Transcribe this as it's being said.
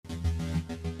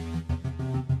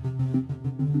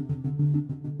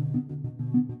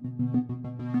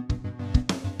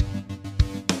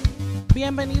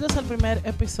Bienvenidos al primer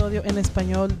episodio en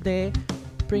español de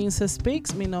Princess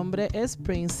Speaks. Mi nombre es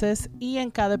Princess y en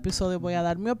cada episodio voy a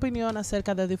dar mi opinión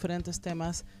acerca de diferentes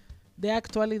temas de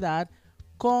actualidad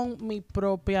con mi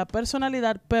propia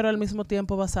personalidad, pero al mismo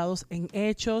tiempo basados en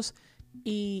hechos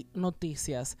y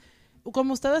noticias.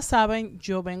 Como ustedes saben,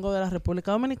 yo vengo de la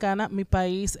República Dominicana. Mi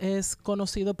país es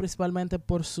conocido principalmente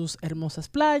por sus hermosas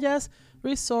playas,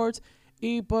 resorts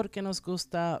y porque nos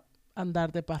gusta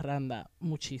andar de parranda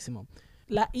muchísimo.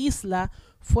 La isla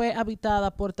fue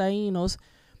habitada por taínos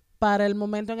para el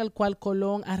momento en el cual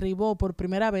Colón arribó por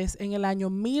primera vez en el año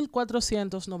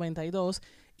 1492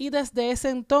 y desde ese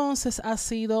entonces ha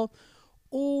sido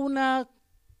una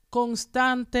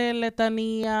constante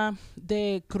letanía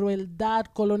de crueldad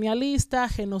colonialista,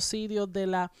 genocidio de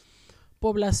la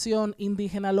población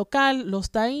indígena local,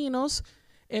 los taínos,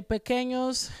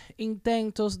 pequeños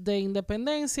intentos de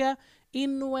independencia y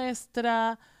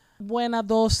nuestra buena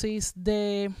dosis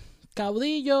de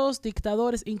caudillos,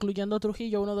 dictadores, incluyendo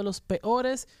Trujillo, uno de los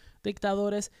peores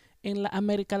dictadores en la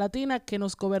América Latina, que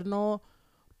nos gobernó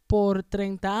por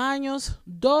 30 años,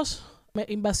 2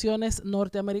 invasiones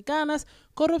norteamericanas,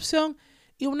 corrupción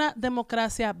y una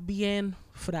democracia bien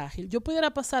frágil. Yo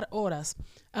pudiera pasar horas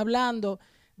hablando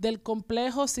del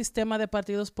complejo sistema de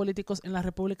partidos políticos en la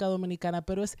República Dominicana,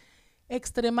 pero es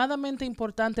extremadamente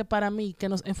importante para mí que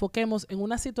nos enfoquemos en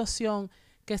una situación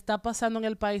que está pasando en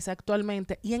el país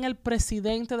actualmente y en el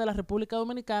presidente de la República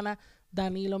Dominicana,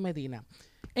 Danilo Medina.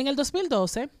 En el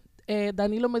 2012,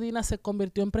 Danilo Medina se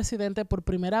convirtió en presidente por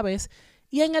primera vez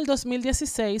y en el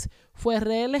 2016 fue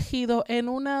reelegido en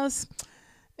unas,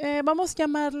 vamos a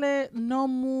llamarle, no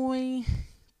muy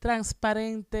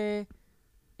transparente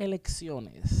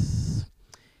elecciones.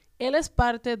 Él es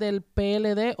parte del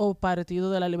PLD o Partido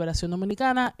de la Liberación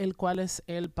Dominicana, el cual es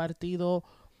el partido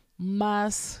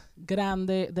más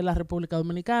grande de la República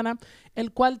Dominicana,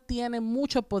 el cual tiene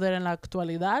mucho poder en la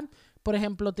actualidad. Por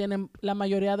ejemplo, la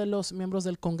mayoría de los miembros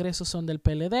del Congreso son del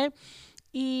PLD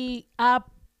y ha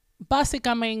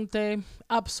básicamente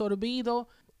absorbido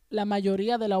la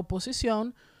mayoría de la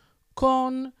oposición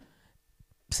con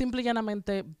simple y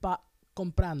llanamente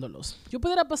comprándolos. Yo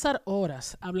pudiera pasar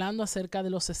horas hablando acerca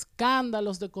de los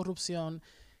escándalos de corrupción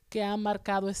que han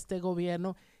marcado este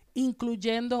gobierno,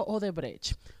 incluyendo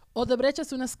Odebrecht. Odebrecht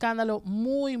es un escándalo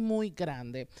muy, muy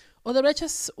grande. Odebrecht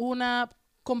es una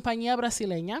compañía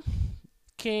brasileña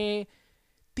que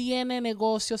tiene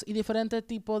negocios y diferentes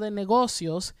tipos de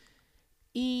negocios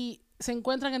y se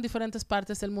encuentran en diferentes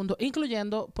partes del mundo,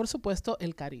 incluyendo, por supuesto,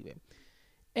 el Caribe.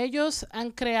 Ellos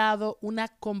han creado una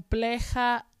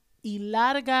compleja y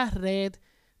larga red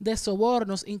de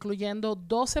sobornos, incluyendo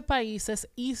 12 países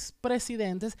y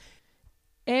presidentes.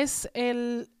 Es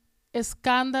el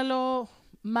escándalo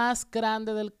más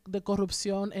grande de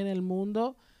corrupción en el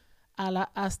mundo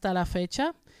hasta la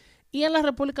fecha. Y en la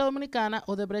República Dominicana,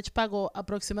 Odebrecht pagó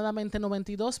aproximadamente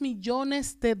 92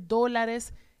 millones de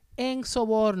dólares en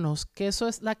sobornos, que eso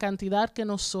es la cantidad que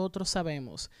nosotros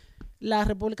sabemos. La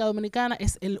República Dominicana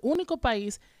es el único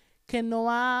país que no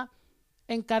ha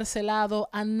encarcelado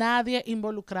a nadie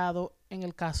involucrado en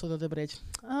el caso de Odebrecht.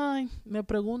 Ay, me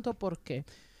pregunto por qué.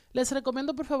 Les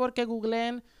recomiendo por favor que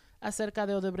googleen acerca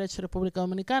de Odebrecht República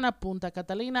Dominicana, Punta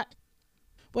Catalina.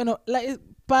 Bueno,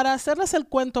 para hacerles el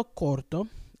cuento corto,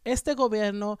 este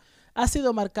gobierno ha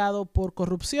sido marcado por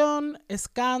corrupción,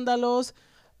 escándalos,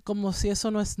 como si eso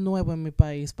no es nuevo en mi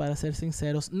país, para ser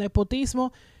sinceros,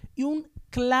 nepotismo y un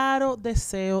claro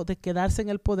deseo de quedarse en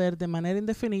el poder de manera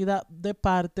indefinida de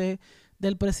parte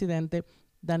del presidente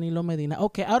Danilo Medina.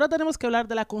 Ok, ahora tenemos que hablar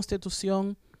de la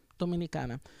Constitución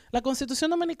Dominicana. La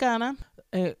Constitución Dominicana,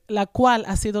 la cual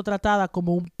ha sido tratada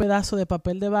como un pedazo de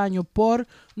papel de baño por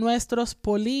nuestros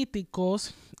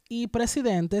políticos y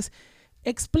presidentes,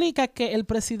 explica que el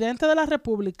presidente de la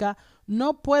República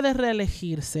no puede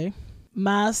reelegirse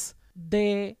más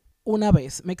de una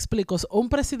vez. Me explico. Un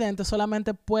presidente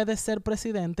solamente puede ser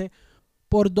presidente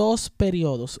por 2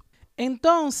 periodos.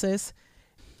 Entonces,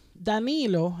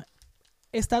 Danilo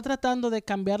está tratando de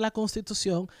cambiar la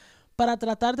Constitución para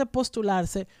tratar de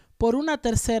postularse por una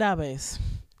tercera vez.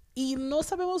 Y no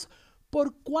sabemos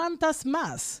por cuántas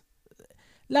más.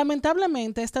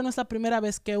 Lamentablemente, esta no es la primera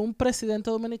vez que un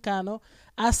presidente dominicano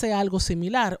hace algo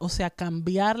similar, o sea,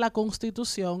 cambiar la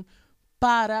Constitución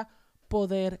para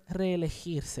poder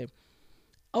reelegirse.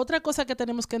 Otra cosa que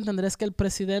tenemos que entender es que el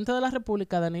presidente de la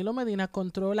República, Danilo Medina,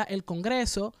 controla el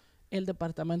Congreso, el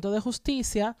Departamento de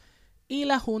Justicia y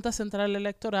la Junta Central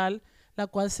Electoral, la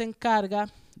cual se encarga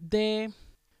de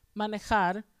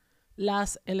manejar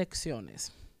las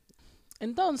elecciones.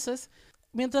 Entonces,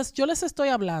 mientras yo les estoy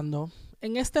hablando,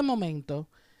 en este momento,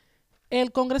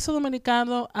 el Congreso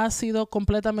Dominicano ha sido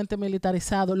completamente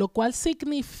militarizado, lo cual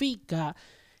significa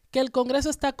que el Congreso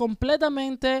está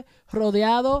completamente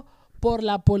rodeado por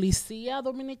la Policía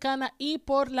Dominicana y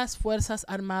por las Fuerzas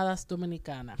Armadas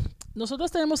Dominicanas.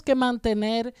 Nosotros tenemos que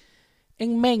mantener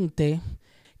en mente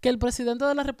que el presidente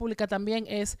de la República también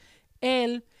es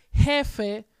el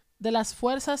jefe de las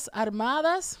Fuerzas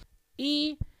Armadas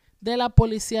y de la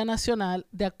Policía Nacional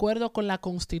de acuerdo con la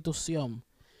Constitución.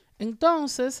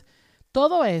 Entonces,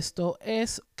 todo esto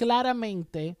es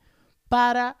claramente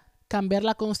para cambiar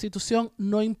la Constitución,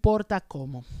 no importa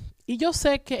cómo. Y yo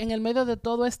sé que en el medio de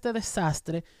todo este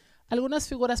desastre, algunas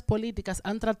figuras políticas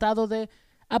han tratado de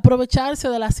aprovecharse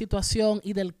de la situación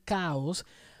y del caos.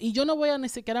 Y yo no voy a ni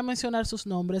siquiera mencionar sus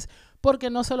nombres porque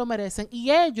no se lo merecen.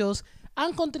 Y ellos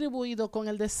han contribuido con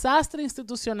el desastre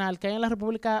institucional que hay en la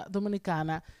República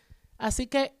Dominicana. Así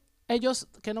que ellos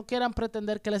que no quieran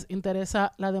pretender que les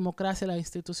interesa la democracia y la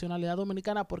institucionalidad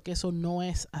dominicana, porque eso no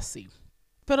es así.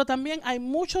 Pero también hay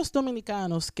muchos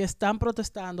dominicanos que están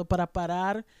protestando para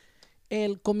parar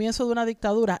el comienzo de una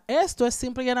dictadura. Esto es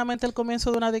simple y llanamente el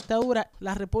comienzo de una dictadura.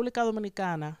 La República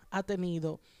Dominicana ha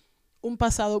tenido un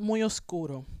pasado muy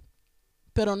oscuro,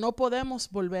 pero no podemos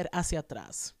volver hacia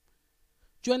atrás.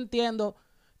 Yo entiendo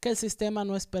que el sistema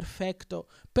no es perfecto,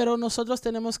 pero nosotros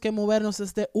tenemos que movernos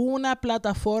desde una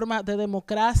plataforma de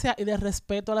democracia y de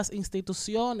respeto a las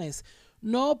instituciones.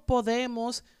 No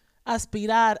podemos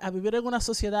aspirar a vivir en una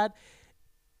sociedad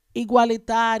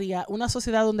igualitaria, una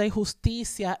sociedad donde hay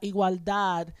justicia,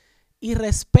 igualdad y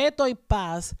respeto y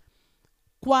paz,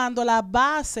 cuando la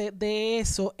base de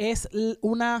eso es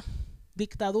una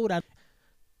dictadura.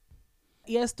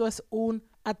 Y esto es un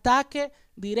ataque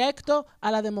directo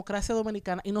a la democracia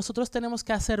dominicana. Y nosotros tenemos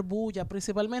que hacer bulla,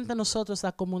 principalmente nosotros,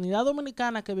 la comunidad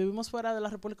dominicana que vivimos fuera de la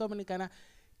República Dominicana,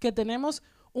 que tenemos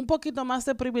un poquito más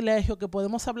de privilegio, que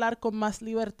podemos hablar con más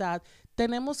libertad.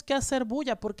 Tenemos que hacer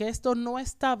bulla porque esto no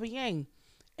está bien.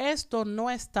 Esto no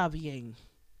está bien.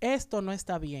 Esto no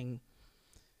está bien.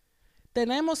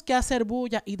 Tenemos que hacer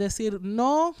bulla y decir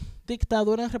no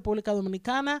dictadura en República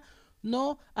Dominicana,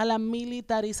 no a la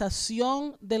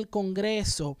militarización del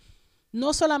Congreso.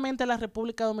 No solamente la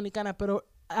República Dominicana, pero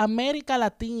América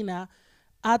Latina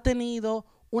ha tenido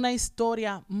una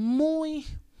historia muy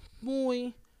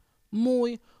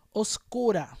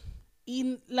oscura.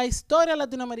 Y la historia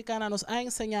latinoamericana nos ha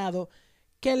enseñado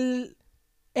que el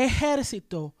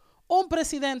ejército, un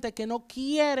presidente que no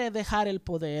quiere dejar el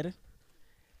poder,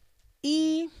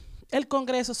 y el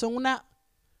Congreso son una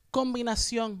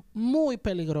combinación muy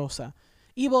peligrosa.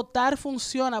 Y votar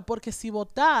funciona porque si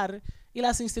votar y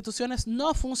las instituciones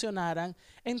no funcionaran,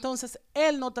 entonces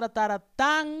él no tratara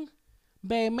tan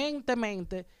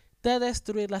vehementemente de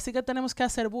destruirla. Así que tenemos que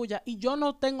hacer bulla. Y yo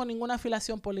no tengo ninguna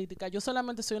afiliación política. Yo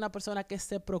solamente soy una persona que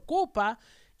se preocupa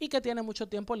y que tiene mucho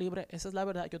tiempo libre. Esa es la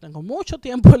verdad. Yo tengo mucho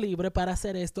tiempo libre para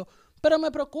hacer esto, pero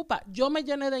me preocupa. Yo me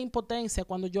llené de impotencia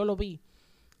cuando yo lo vi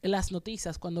en las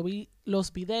noticias, cuando vi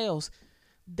los videos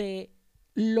de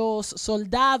los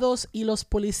soldados y los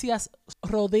policías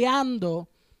rodeando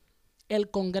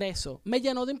el Congreso. Me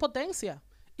llenó de impotencia.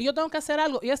 Y yo tengo que hacer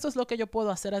algo. Y esto es lo que yo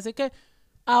puedo hacer. Así que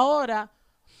ahora,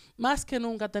 más que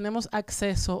nunca, tenemos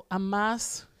acceso a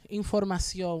más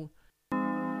información.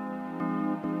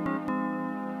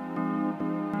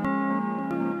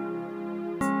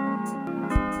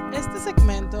 Este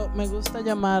segmento me gusta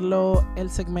llamarlo el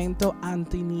segmento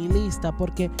antinihilista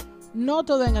porque no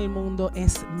todo en el mundo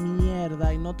es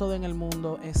mierda y no todo en el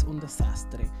mundo es un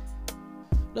desastre.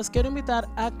 Los quiero invitar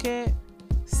a que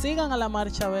sigan a la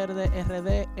Marcha Verde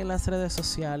RD en las redes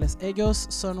sociales. Ellos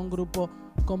son un grupo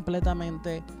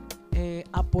completamente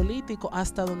apolítico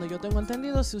hasta donde yo tengo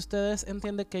entendido. Si ustedes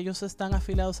entienden que ellos están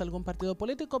afiliados a algún partido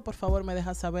político, por favor me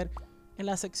dejan saber en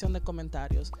la sección de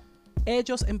comentarios.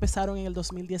 Ellos empezaron en el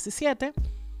 2017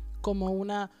 como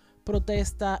una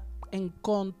protesta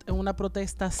una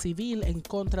protesta civil en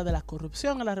contra de la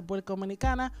corrupción en la República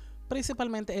Dominicana,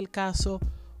 principalmente el caso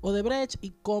Odebrecht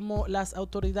y cómo las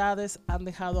autoridades han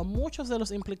dejado a muchos de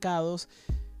los implicados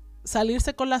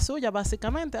salirse con la suya,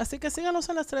 básicamente. Así que síganos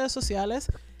en las redes sociales.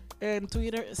 En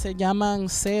Twitter se llaman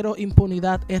Cero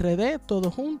Impunidad RD, todo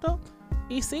junto.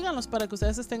 Y síganlos para que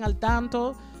ustedes estén al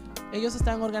tanto. Ellos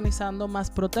están organizando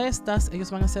más protestas.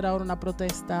 Ellos van a hacer ahora una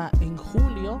protesta en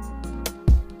julio.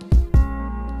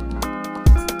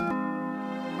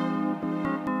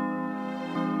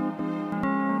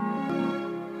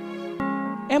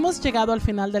 Hemos llegado al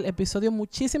final del episodio.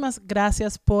 Muchísimas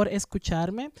gracias por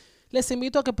escucharme. Les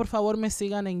invito a que por favor me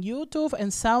sigan en YouTube,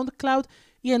 en SoundCloud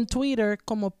y en Twitter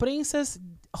como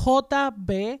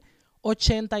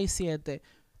PrincessJB87.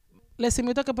 les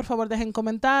invito a que por favor dejen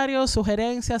comentarios,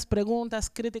 sugerencias, preguntas,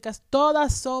 críticas.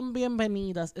 Todas son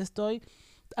bienvenidas. Estoy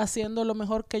haciendo lo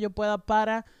mejor que yo pueda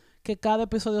para que cada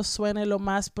episodio suene lo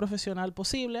más profesional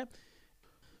posible.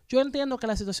 Yo entiendo que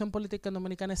la situación política en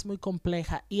Dominicana es muy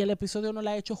compleja y el episodio no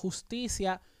le ha hecho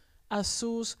justicia a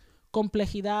sus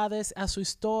complejidades, a su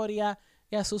historia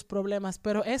y a sus problemas,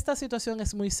 pero esta situación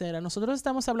es muy seria. Nosotros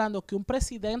estamos hablando que un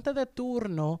presidente de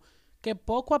turno que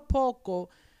poco a poco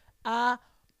ha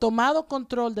tomado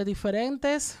control de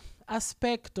diferentes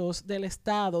aspectos del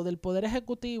Estado, del Poder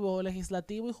Ejecutivo,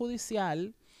 Legislativo y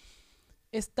Judicial,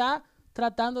 está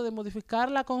tratando de modificar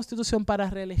la Constitución para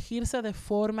reelegirse de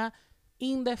forma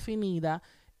indefinida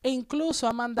e incluso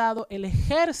ha mandado el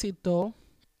Ejército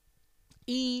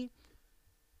y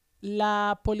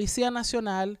la Policía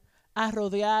Nacional a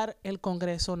rodear el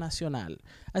Congreso Nacional.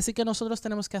 Así que nosotros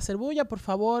tenemos que hacer bulla. Por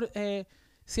favor,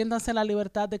 siéntanse en la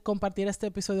libertad de compartir este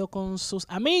episodio con sus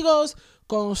amigos,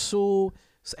 con sus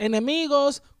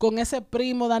enemigos, con ese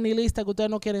primo danilista que ustedes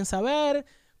no quieren saber.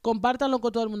 Compártanlo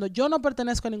con todo el mundo. Yo no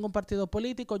pertenezco a ningún partido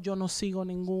político, yo no sigo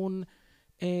ningún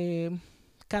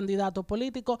candidato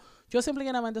político. Yo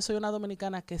simplemente soy una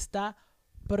dominicana que está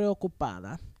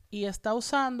preocupada y está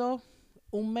usando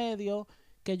un medio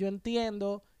que yo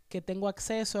entiendo, que tengo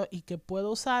acceso y que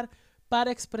puedo usar para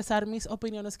expresar mis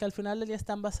opiniones que al final del día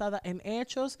están basadas en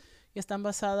hechos y están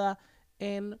basadas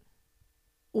en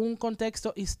un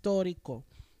contexto histórico.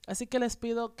 Así que les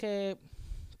pido que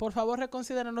por favor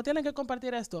reconsideren, no tienen que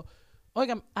compartir esto.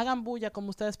 Oigan, hagan bulla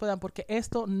como ustedes puedan porque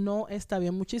esto no está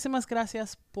bien. Muchísimas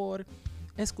gracias por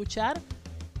escuchar.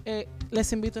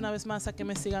 Les invito una vez más a que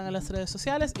me sigan en las redes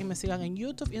sociales y me sigan en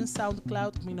YouTube y en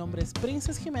SoundCloud. Mi nombre es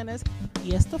Princess Jiménez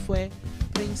y esto fue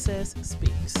Princess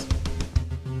Speaks.